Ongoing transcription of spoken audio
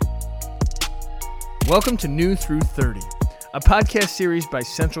Welcome to New Through 30, a podcast series by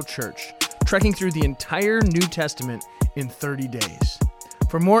Central Church, trekking through the entire New Testament in 30 days.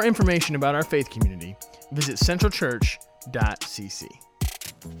 For more information about our faith community, visit centralchurch.cc.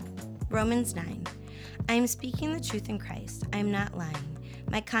 Romans 9. I am speaking the truth in Christ. I am not lying.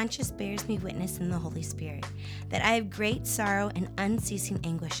 My conscience bears me witness in the Holy Spirit that I have great sorrow and unceasing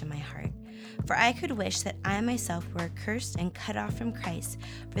anguish in my heart. For I could wish that I myself were accursed and cut off from Christ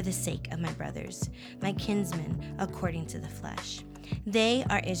for the sake of my brothers, my kinsmen, according to the flesh. They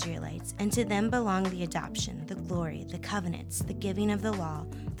are Israelites, and to them belong the adoption, the glory, the covenants, the giving of the law,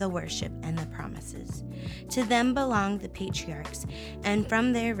 the worship, and the promises. To them belong the patriarchs, and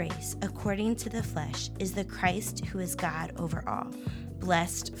from their race, according to the flesh, is the Christ who is God over all,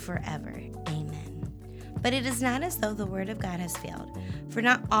 blessed forever. Amen. But it is not as though the word of God has failed, for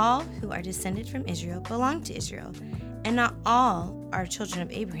not all who are descended from Israel belong to Israel, and not all are children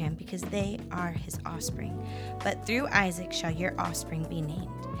of Abraham, because they are his offspring. But through Isaac shall your offspring be named.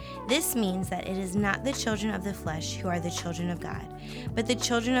 This means that it is not the children of the flesh who are the children of God, but the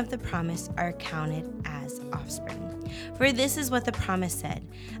children of the promise are counted as offspring. For this is what the promise said,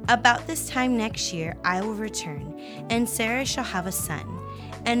 about this time next year I will return, and Sarah shall have a son.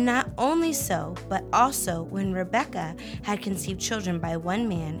 And not only so, but also when Rebekah had conceived children by one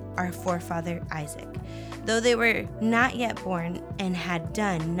man, our forefather Isaac, though they were not yet born and had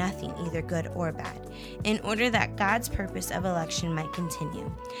done nothing either good or bad, in order that God's purpose of election might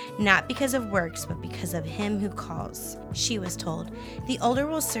continue, not because of works, but because of him who calls. She was told, the older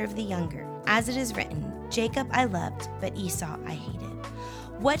will serve the younger, as it is written, Jacob I loved, but Esau I hated.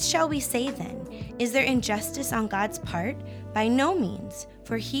 What shall we say then? Is there injustice on God's part? By no means,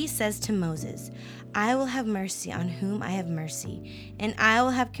 for he says to Moses, I will have mercy on whom I have mercy, and I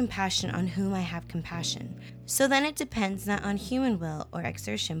will have compassion on whom I have compassion. So then it depends not on human will or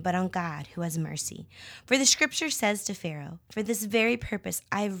exertion, but on God who has mercy. For the scripture says to Pharaoh, for this very purpose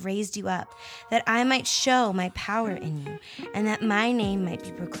I have raised you up, that I might show my power in you, and that my name might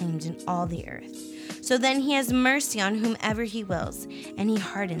be proclaimed in all the earth. So then he has mercy on whomever he wills, and he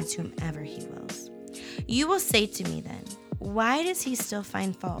hardens whomever he wills. You will say to me then, why does he still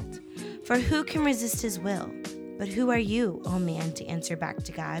find fault? For who can resist his will? But who are you, O man, to answer back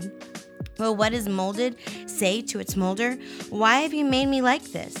to God? Will what is molded say to its molder, why have you made me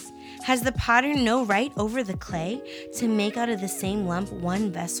like this? Has the potter no right over the clay to make out of the same lump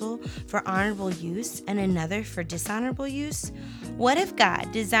one vessel for honorable use and another for dishonorable use? What if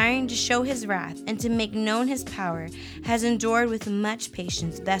God, desiring to show his wrath and to make known his power, has endured with much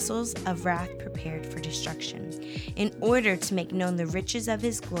patience vessels of wrath prepared for destruction, in order to make known the riches of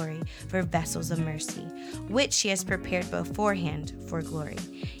his glory for vessels of mercy, which he has prepared beforehand for glory?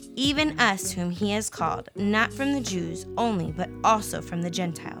 Even us whom he has called, not from the Jews only, but also from the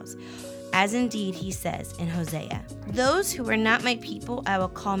Gentiles. As indeed he says in Hosea, those who were not my people I will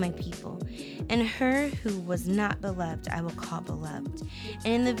call my people, and her who was not beloved I will call beloved.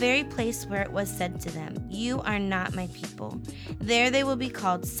 And in the very place where it was said to them, you are not my people, there they will be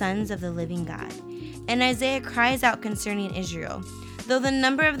called sons of the living God. And Isaiah cries out concerning Israel, though the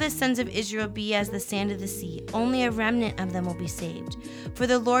number of the sons of Israel be as the sand of the sea, only a remnant of them will be saved. For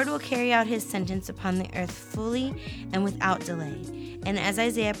the Lord will carry out his sentence upon the earth fully and without delay. And as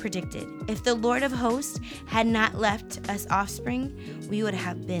Isaiah predicted, if the Lord of hosts had not left us offspring, we would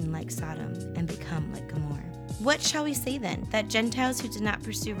have been like Sodom and become like Gomorrah. What shall we say then? That Gentiles who did not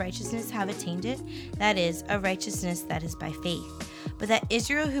pursue righteousness have attained it? That is, a righteousness that is by faith. But that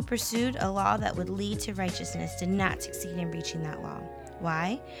Israel who pursued a law that would lead to righteousness did not succeed in reaching that law.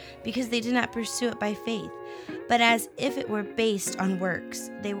 Why? Because they did not pursue it by faith, but as if it were based on works.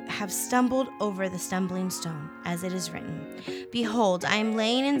 They have stumbled over the stumbling stone, as it is written, behold, I am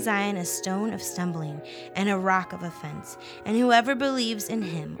laying in Zion a stone of stumbling and a rock of offense, and whoever believes in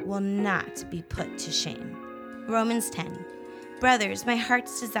him will not be put to shame. Romans 10. Brothers, my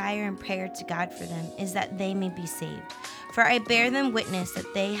heart's desire and prayer to God for them is that they may be saved. For I bear them witness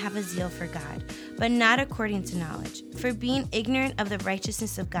that they have a zeal for God, but not according to knowledge. For being ignorant of the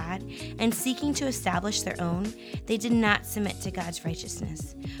righteousness of God and seeking to establish their own, they did not submit to God's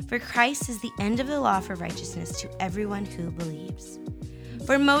righteousness. For Christ is the end of the law for righteousness to everyone who believes.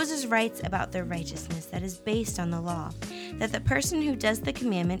 For Moses writes about their righteousness that is based on the law, that the person who does the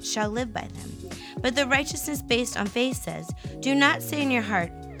commandments shall live by them. But the righteousness based on faith says, do not say in your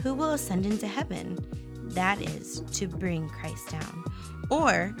heart, who will ascend into heaven? That is, to bring Christ down.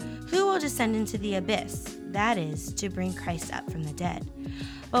 Or, who will descend into the abyss? That is, to bring Christ up from the dead.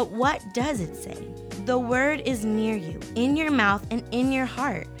 But what does it say? The word is near you, in your mouth and in your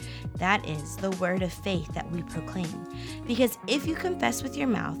heart. That is the word of faith that we proclaim. Because if you confess with your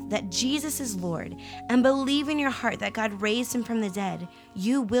mouth that Jesus is Lord and believe in your heart that God raised him from the dead,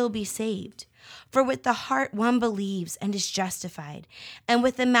 you will be saved. For with the heart one believes and is justified, and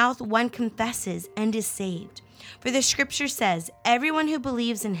with the mouth one confesses and is saved. For the scripture says, everyone who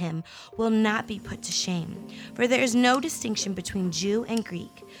believes in him will not be put to shame. For there is no distinction between Jew and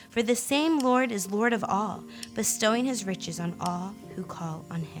Greek, for the same Lord is Lord of all, bestowing his riches on all who call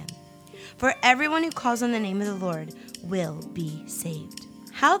on him. For everyone who calls on the name of the Lord will be saved.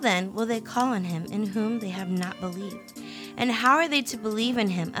 How then will they call on him in whom they have not believed? And how are they to believe in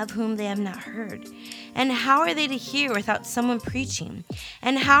him of whom they have not heard? And how are they to hear without someone preaching?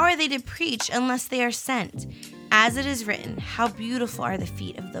 And how are they to preach unless they are sent? As it is written, how beautiful are the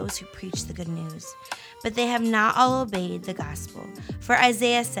feet of those who preach the good news. But they have not all obeyed the gospel. For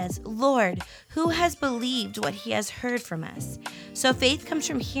Isaiah says, Lord, who has believed what he has heard from us? So faith comes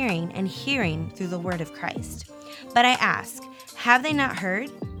from hearing, and hearing through the word of Christ. But I ask, have they not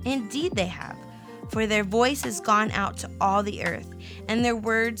heard? Indeed they have. For their voice has gone out to all the earth, and their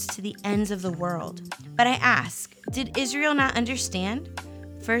words to the ends of the world. But I ask, did Israel not understand?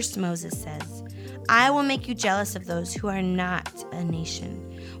 First Moses says, I will make you jealous of those who are not a nation.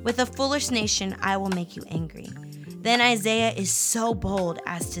 With a foolish nation I will make you angry. Then Isaiah is so bold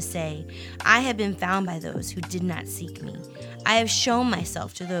as to say, I have been found by those who did not seek me. I have shown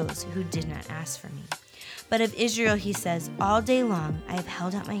myself to those who did not ask for me. But of Israel he says, all day long I have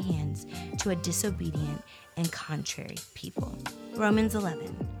held out my hands to a disobedient and contrary people. Romans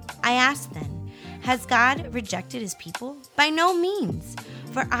 11. I ask then, has God rejected his people? By no means.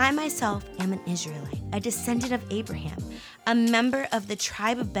 For I myself am an Israelite, a descendant of Abraham, a member of the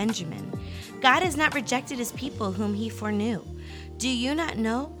tribe of Benjamin. God has not rejected his people whom he foreknew. Do you not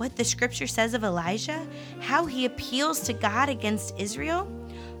know what the scripture says of Elijah? How he appeals to God against Israel?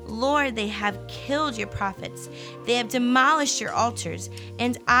 Lord, they have killed your prophets. They have demolished your altars,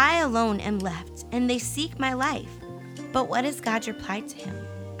 and I alone am left, and they seek my life. But what has God replied to him?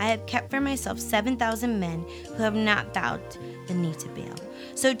 I have kept for myself 7,000 men who have not bowed the knee to Baal.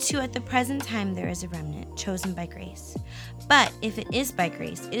 So too at the present time there is a remnant chosen by grace. But if it is by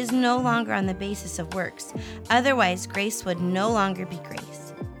grace, it is no longer on the basis of works. Otherwise, grace would no longer be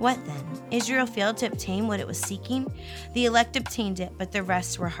grace. What then? Israel failed to obtain what it was seeking? The elect obtained it, but the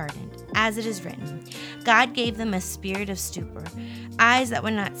rest were hardened. As it is written, God gave them a spirit of stupor, eyes that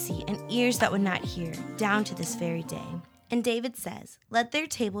would not see, and ears that would not hear, down to this very day. And David says, let their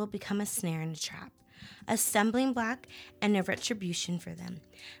table become a snare and a trap, a stumbling block and a retribution for them.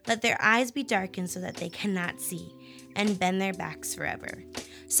 Let their eyes be darkened so that they cannot see, and bend their backs forever.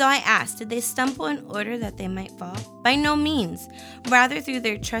 So I asked, did they stumble in order that they might fall? By no means. Rather, through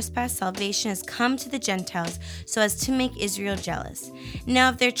their trespass, salvation has come to the Gentiles so as to make Israel jealous. Now,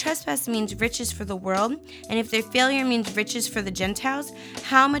 if their trespass means riches for the world, and if their failure means riches for the Gentiles,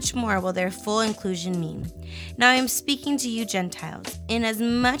 how much more will their full inclusion mean? Now I am speaking to you Gentiles.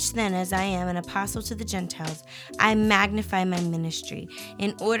 Inasmuch then as I am an apostle to the Gentiles, I magnify my ministry,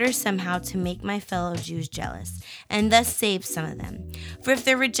 in order somehow to make my fellow Jews jealous, and thus save some of them. For if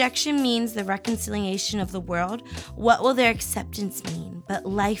their rejection means the reconciliation of the world, what will their acceptance mean but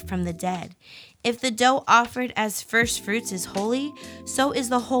life from the dead? If the dough offered as first fruits is holy, so is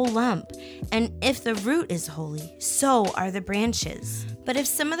the whole lump. And if the root is holy, so are the branches. But if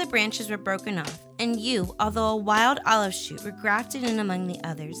some of the branches were broken off, and you, although a wild olive shoot, were grafted in among the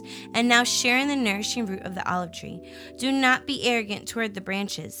others, and now share in the nourishing root of the olive tree, do not be arrogant toward the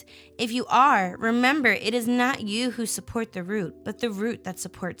branches. If you are, remember it is not you who support the root, but the root that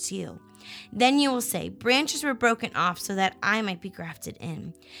supports you. Then you will say, branches were broken off so that I might be grafted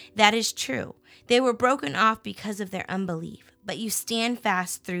in. That is true. They were broken off because of their unbelief, but you stand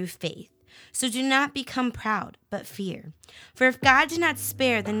fast through faith. So do not become proud, but fear. For if God did not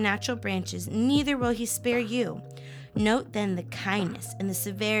spare the natural branches, neither will he spare you. Note then the kindness and the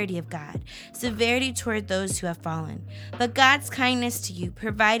severity of God, severity toward those who have fallen. But God's kindness to you,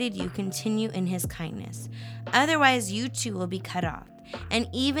 provided you continue in his kindness. Otherwise you too will be cut off. And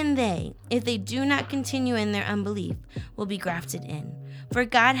even they, if they do not continue in their unbelief, will be grafted in. For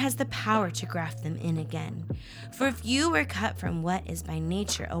God has the power to graft them in again. For if you were cut from what is by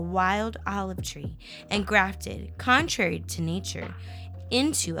nature a wild olive tree, and grafted, contrary to nature,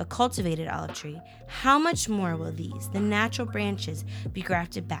 into a cultivated olive tree, how much more will these, the natural branches, be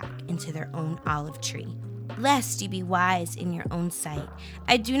grafted back into their own olive tree? lest you be wise in your own sight.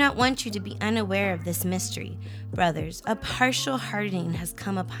 I do not want you to be unaware of this mystery. Brothers, a partial hardening has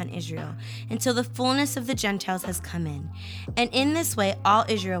come upon Israel until the fullness of the Gentiles has come in. And in this way all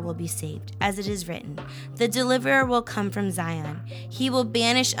Israel will be saved, as it is written, the deliverer will come from Zion. He will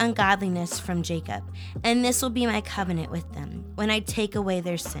banish ungodliness from Jacob, and this will be my covenant with them when I take away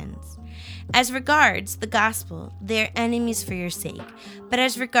their sins. As regards the gospel, they are enemies for your sake, but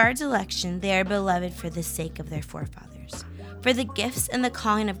as regards election, they are beloved for the sake of their forefathers. For the gifts and the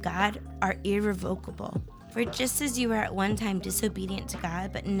calling of God are irrevocable. For just as you were at one time disobedient to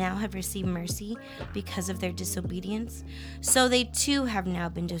God, but now have received mercy because of their disobedience, so they too have now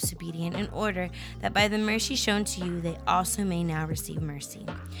been disobedient, in order that by the mercy shown to you they also may now receive mercy.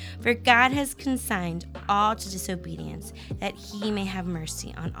 For God has consigned all to disobedience, that he may have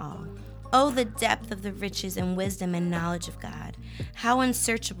mercy on all. Oh, the depth of the riches and wisdom and knowledge of God! How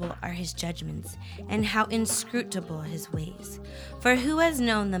unsearchable are his judgments, and how inscrutable his ways! For who has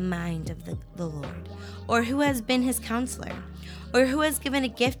known the mind of the Lord? Or who has been his counselor? Or who has given a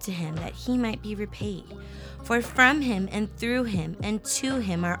gift to him that he might be repaid? For from him and through him and to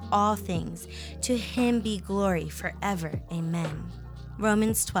him are all things. To him be glory forever. Amen.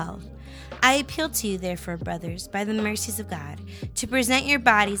 Romans 12. I appeal to you, therefore, brothers, by the mercies of God, to present your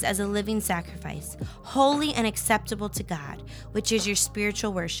bodies as a living sacrifice, holy and acceptable to God, which is your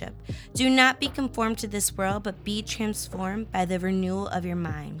spiritual worship. Do not be conformed to this world, but be transformed by the renewal of your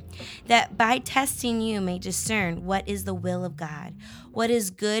mind, that by testing you may discern what is the will of God, what is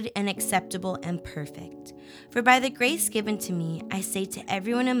good and acceptable and perfect. For by the grace given to me, I say to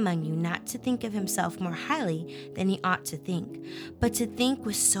everyone among you not to think of himself more highly than he ought to think, but to think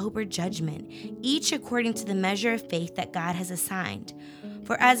with sober judgment, each according to the measure of faith that God has assigned.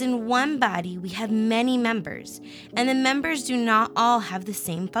 For as in one body we have many members, and the members do not all have the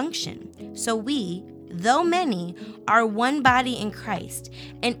same function. So we, though many, are one body in Christ,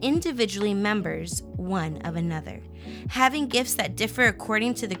 and individually members one of another. Having gifts that differ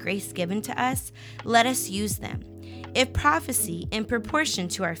according to the grace given to us, let us use them. If prophecy, in proportion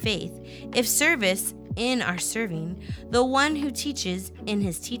to our faith; if service, in our serving; the one who teaches, in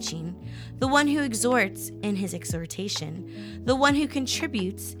his teaching; the one who exhorts, in his exhortation; the one who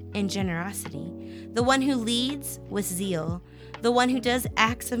contributes, in generosity; the one who leads, with zeal; the one who does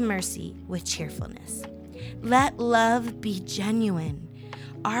acts of mercy, with cheerfulness. Let love be genuine.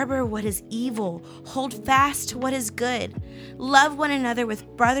 Arbor what is evil, hold fast to what is good. Love one another with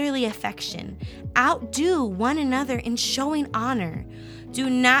brotherly affection. Outdo one another in showing honor. Do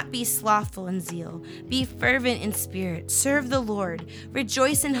not be slothful in zeal. Be fervent in spirit. Serve the Lord.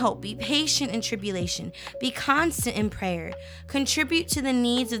 Rejoice in hope. Be patient in tribulation. Be constant in prayer. Contribute to the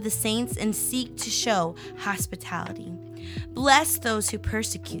needs of the saints and seek to show hospitality. Bless those who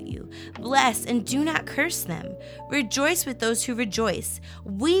persecute you. Bless and do not curse them. Rejoice with those who rejoice.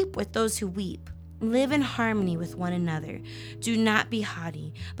 Weep with those who weep. Live in harmony with one another. Do not be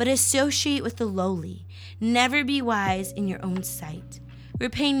haughty, but associate with the lowly. Never be wise in your own sight.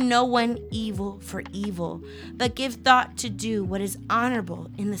 Repay no one evil for evil, but give thought to do what is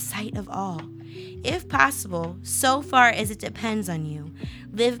honorable in the sight of all. If possible, so far as it depends on you,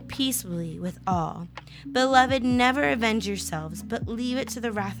 live peaceably with all. Beloved, never avenge yourselves, but leave it to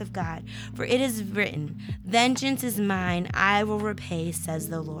the wrath of God, for it is written, "Vengeance is mine, I will repay, says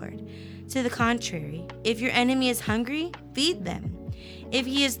the Lord." To the contrary, if your enemy is hungry, feed them. If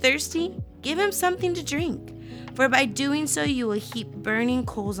he is thirsty, give him something to drink, for by doing so you will heap burning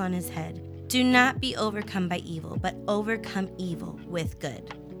coals on his head. Do not be overcome by evil, but overcome evil with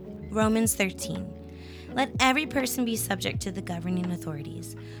good. Romans 13. Let every person be subject to the governing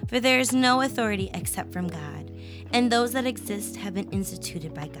authorities, for there is no authority except from God, and those that exist have been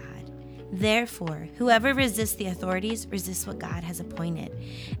instituted by God. Therefore, whoever resists the authorities resists what God has appointed,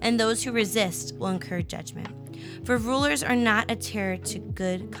 and those who resist will incur judgment. For rulers are not a terror to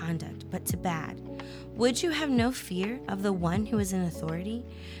good conduct, but to bad. Would you have no fear of the one who is in authority?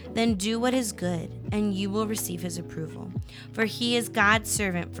 Then do what is good, and you will receive his approval, for he is God's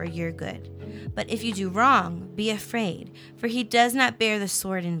servant for your good. But if you do wrong, be afraid, for he does not bear the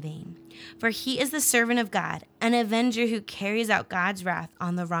sword in vain. For he is the servant of God, an avenger who carries out God's wrath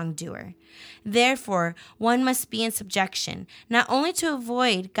on the wrongdoer. Therefore, one must be in subjection, not only to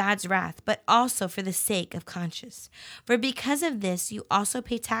avoid God's wrath, but also for the sake of conscience. For because of this, you also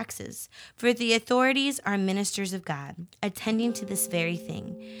pay taxes, for the authorities are ministers of God, attending to this very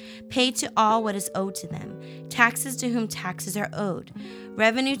thing. Pay to all what is owed to them, taxes to whom taxes are owed,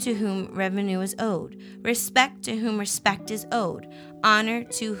 revenue to whom revenue is owed, respect to whom respect is owed, honor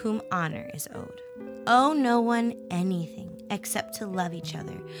to whom honor is owed. Owe no one anything except to love each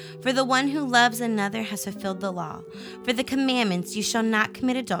other. For the one who loves another has fulfilled the law. For the commandments, you shall not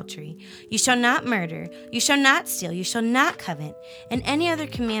commit adultery, you shall not murder, you shall not steal, you shall not covet, and any other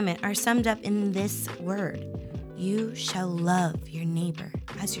commandment are summed up in this word: you shall love your neighbor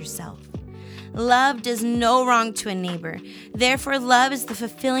as yourself. Love does no wrong to a neighbor. Therefore, love is the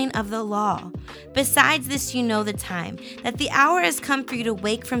fulfilling of the law. Besides this, you know the time, that the hour has come for you to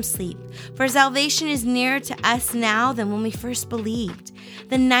wake from sleep. For salvation is nearer to us now than when we first believed.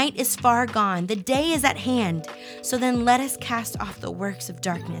 The night is far gone, the day is at hand. So then let us cast off the works of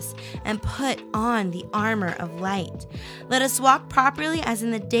darkness and put on the armor of light. Let us walk properly as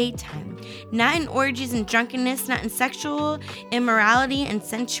in the daytime, not in orgies and drunkenness, not in sexual immorality and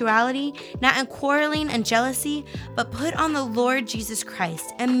sensuality, not in quarreling and jealousy, but put on the Lord Jesus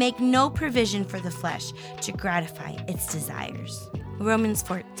Christ and make no provision for the flesh to gratify its desires. Romans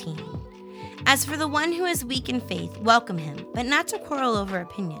 14. As for the one who is weak in faith, welcome him, but not to quarrel over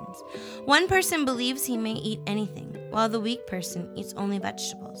opinions. One person believes he may eat anything, while the weak person eats only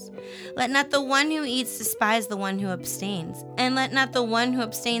vegetables. Let not the one who eats despise the one who abstains, and let not the one who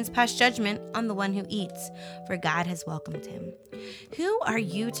abstains pass judgment on the one who eats, for God has welcomed him. Who are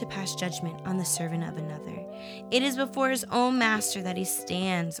you to pass judgment on the servant of another? It is before his own master that he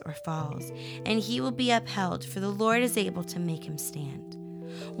stands or falls, and he will be upheld, for the Lord is able to make him stand.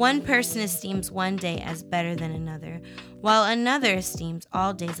 One person esteems one day as better than another, while another esteems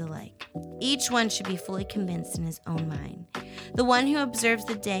all days alike. Each one should be fully convinced in his own mind. The one who observes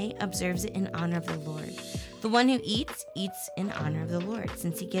the day observes it in honor of the Lord. The one who eats, eats in honor of the Lord,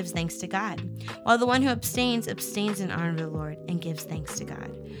 since he gives thanks to God, while the one who abstains, abstains in honor of the Lord and gives thanks to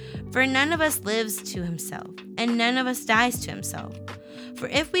God. For none of us lives to himself, and none of us dies to himself. For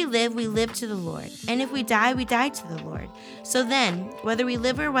if we live to the Lord, and if we die to the Lord. So then, whether we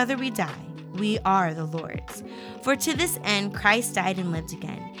live or whether we die, we are the Lord's. For to this end Christ died and lived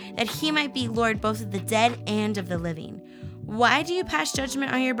again, that he might be Lord both of the dead and of the living. Why do you pass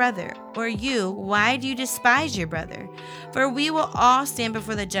judgment on your brother? Or you, why do you despise your brother? For we will all stand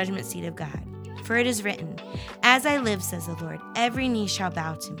before the judgment seat of God. For it is written, as I live, says the Lord, every knee shall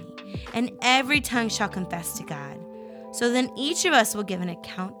bow to me, and every tongue shall confess to God. So then each of us will give an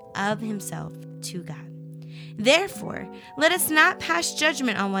account of himself to God. Therefore, let us not pass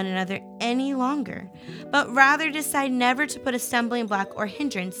judgment on one another any longer, but rather decide never to put a stumbling block or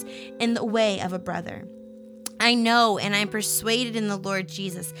hindrance in the way of a brother. I know and I am persuaded in the Lord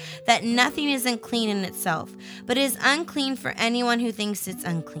Jesus that nothing is unclean in itself, but is unclean for anyone who thinks it's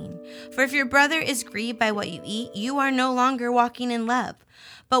unclean. For if your brother is grieved by what you eat, you are no longer walking in love.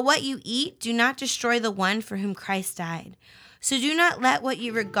 But what you eat, do not destroy the one for whom Christ died. So do not let what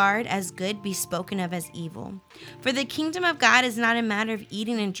you regard as good be spoken of as evil. For the kingdom of God is not a matter of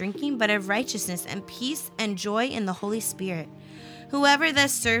eating and drinking, but of righteousness and peace and joy in the Holy Spirit. Whoever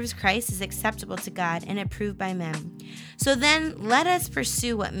thus serves Christ is acceptable to God and approved by men. So then, let us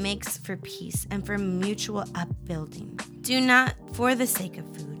pursue what makes for peace and for mutual upbuilding. Do not, for the sake of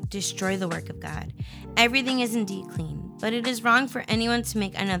food, destroy the work of God. Everything is indeed clean, but it is wrong for anyone to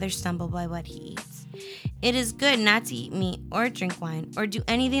make another stumble by what he eats. It is good not to eat meat or drink wine or do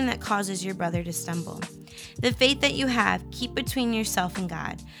anything that causes your brother to stumble. The faith that you have, keep between yourself and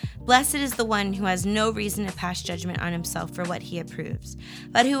God. Blessed is the one who has no reason to pass judgment on himself for what he approves.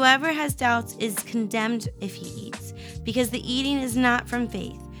 But whoever has doubts is condemned if he eats, because the eating is not from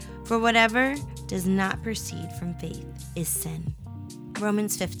faith. For whatever does not proceed from faith is sin.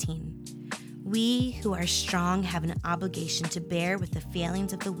 Romans 15. We who are strong have an obligation to bear with the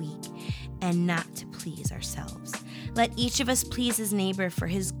failings of the weak and not to please ourselves. Let each of us please his neighbor for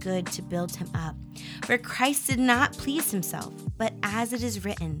his good, to build him up. For Christ did not please himself, but as it is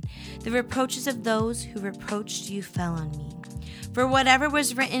written, the reproaches of those who reproached you fell on me. For whatever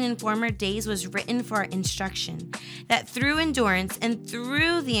was written in former days was written for our instruction, that through endurance and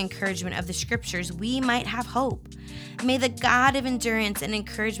through the encouragement of the scriptures we might have hope. May the God of endurance and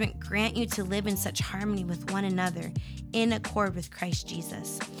encouragement grant you to live in such harmony with one another, in accord with Christ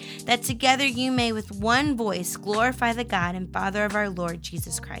Jesus, that together you may with one voice glorify the God and Father of our Lord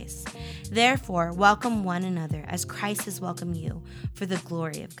Jesus Christ. Therefore, welcome one another as Christ has welcomed you, for the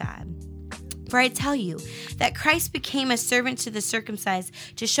glory of God. For I tell you that Christ became a servant to the circumcised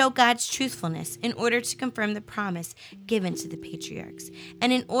to show God's truthfulness, in order to confirm the promise given to the patriarchs,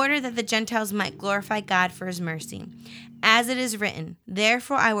 and in order that the Gentiles might glorify God for his mercy. As it is written,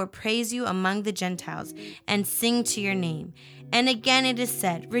 therefore I will praise you among the Gentiles and sing to your name. And again it is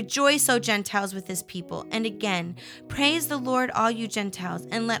said, Rejoice, O Gentiles, with his people. And again, Praise the Lord, all you Gentiles,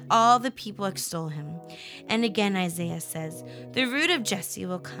 and let all the people extol him. And again Isaiah says, The root of Jesse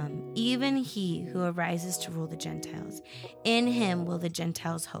will come, even he who arises to rule the Gentiles. In him will the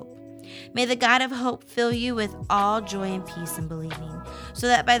Gentiles hope. May the God of hope fill you with all joy and peace in believing, so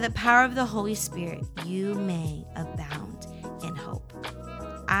that by the power of the Holy Spirit you may abound in hope.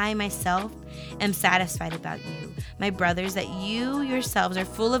 I myself am satisfied about you, my brothers, that you yourselves are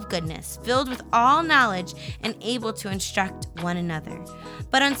full of goodness, filled with all knowledge, and able to instruct one another.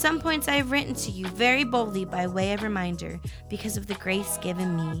 But on some points I have written to you very boldly by way of reminder, because of the grace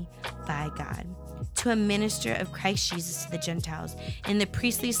given me by God, to a minister of Christ Jesus to the Gentiles in the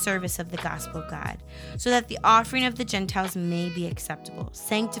priestly service of the gospel of God, so that the offering of the Gentiles may be acceptable,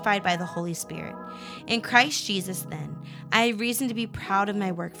 sanctified by the Holy Spirit. In Christ Jesus, then, I have reason to be proud of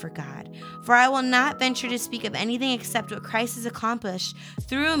my work for God, for I will not venture to speak of anything except what Christ has accomplished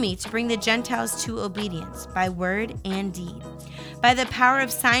through me to bring the Gentiles to obedience by word and deed, by the power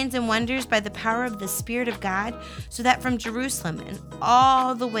of signs and wonders, by the power of the Spirit of God, so that from Jerusalem and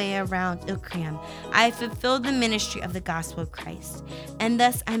all the way around Illyricum, I have fulfilled the ministry of the gospel of Christ, and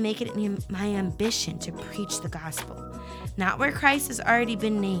thus I make it my ambition to preach the gospel, not where Christ has already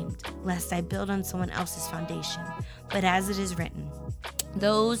been named, lest I build on someone else's foundation, but as it is written,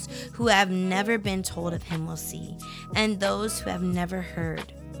 those who have never been told of him will see, and those who have never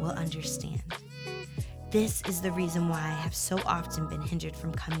heard will understand. This is the reason why I have so often been hindered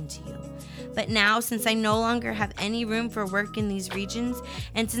from coming to you. But now, since I no longer have any room for work in these regions,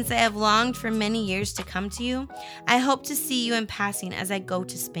 and since I have longed for many years to come to you, I hope to see you in passing as I go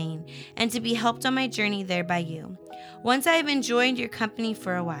to Spain, and to be helped on my journey there by you. Once I have enjoyed your company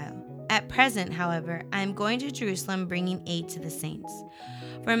for a while. At present, however, I am going to Jerusalem bringing aid to the saints.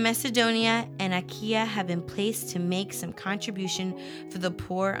 For Macedonia and Achaia have been placed to make some contribution for the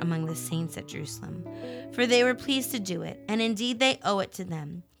poor among the saints at Jerusalem. For they were pleased to do it, and indeed they owe it to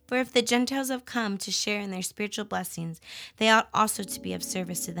them. For if the Gentiles have come to share in their spiritual blessings, they ought also to be of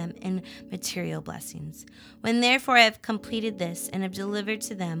service to them in material blessings. When therefore I have completed this and have delivered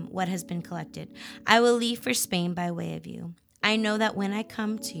to them what has been collected, I will leave for Spain by way of you. I know that when I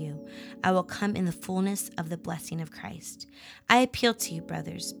come to you, I will come in the fullness of the blessing of Christ. I appeal to you,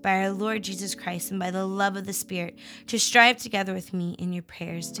 brothers, by our Lord Jesus Christ and by the love of the Spirit, to strive together with me in your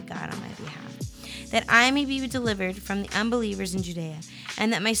prayers to God on my behalf, that I may be delivered from the unbelievers in Judea,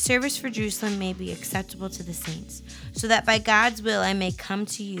 and that my service for Jerusalem may be acceptable to the saints, so that by God's will I may come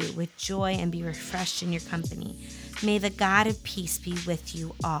to you with joy and be refreshed in your company. May the God of peace be with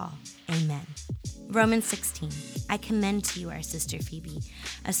you all. Amen. Romans 16. I commend to you our sister Phoebe,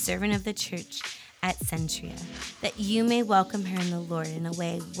 a servant of the church at Cenchrea, that you may welcome her in the Lord in a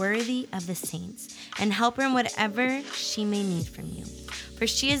way worthy of the saints, and help her in whatever she may need from you. For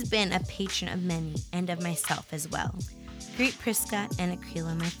she has been a patron of many, and of myself as well. Greet Prisca and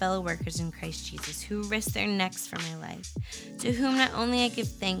Aquila, my fellow workers in Christ Jesus, who risked their necks for my life, to whom not only I give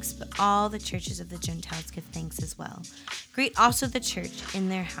thanks, but all the churches of the Gentiles give thanks as well. Greet also the church in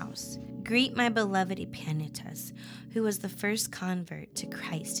their house. Greet my beloved Epanetus, who was the first convert to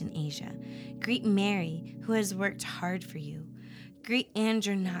Christ in Asia. Greet Mary, who has worked hard for you. Greet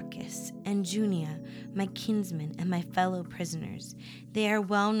Andronicus and Junia, my kinsmen and my fellow prisoners. They are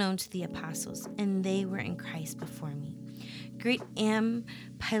well known to the apostles, and they were in Christ before me. Greet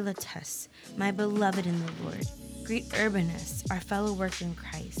Ampliatus, my beloved in the Lord. Greet Urbanus, our fellow worker in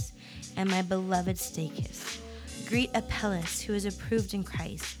Christ, and my beloved Stachys. Greet Apelles, who is approved in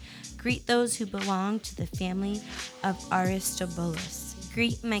Christ. Greet those who belong to the family of Aristobulus.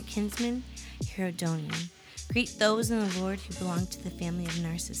 Greet my kinsman, Herodonium. Greet those in the Lord who belong to the family of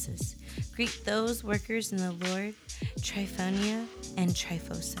Narcissus. Greet those workers in the Lord, Tryphonia and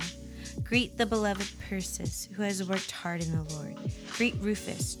Tryphosa. Greet the beloved Persis, who has worked hard in the Lord. Greet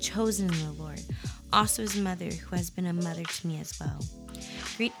Rufus, chosen in the Lord, also his mother, who has been a mother to me as well.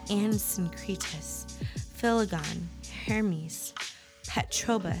 Greet Asyncritus, Phlegon, Hermes,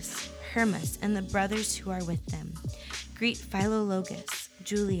 Patrobas, Hermas, and the brothers who are with them. Greet Philologus,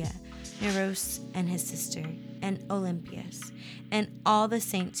 Julia, Neros and his sister, and Olympias, and all the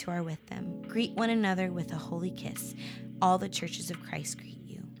saints who are with them. Greet one another with a holy kiss. All the churches of Christ greet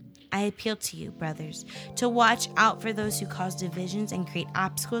you. I appeal to you, brothers, to watch out for those who cause divisions and create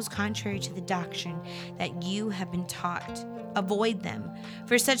obstacles contrary to the doctrine that you have been taught. Avoid them,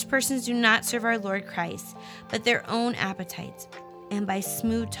 for such persons do not serve our Lord Christ, but their own appetites, and by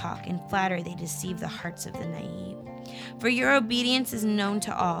smooth talk and flattery they deceive the hearts of the naive. For your obedience is known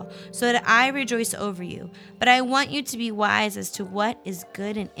to all, so that I rejoice over you. But I want you to be wise as to what is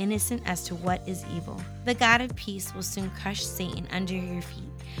good and innocent as to what is evil. The God of peace will soon crush Satan under your feet.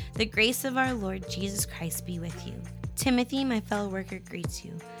 The grace of our Lord Jesus Christ be with you. Timothy, my fellow worker, greets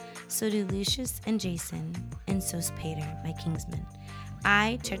you. So do Lucius and Jason, and Sospater, my kinsman.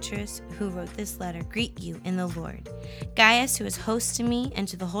 I, Tertius, who wrote this letter, greet you in the Lord. Gaius, who is host to me and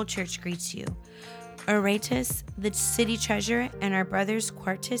to the whole church, greets you. Aretas, the city treasurer, and our brothers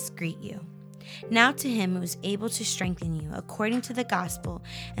Quartus greet you. Now to him who is able to strengthen you according to the gospel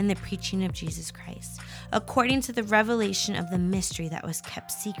and the preaching of Jesus Christ, according to the revelation of the mystery that was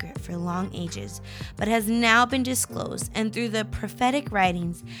kept secret for long ages, but has now been disclosed, and through the prophetic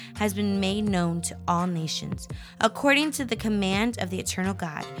writings has been made known to all nations, according to the command of the eternal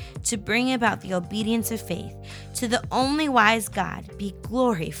God, to bring about the obedience of faith. To the only wise God be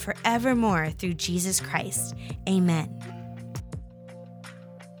glory forevermore through Jesus Christ. Amen.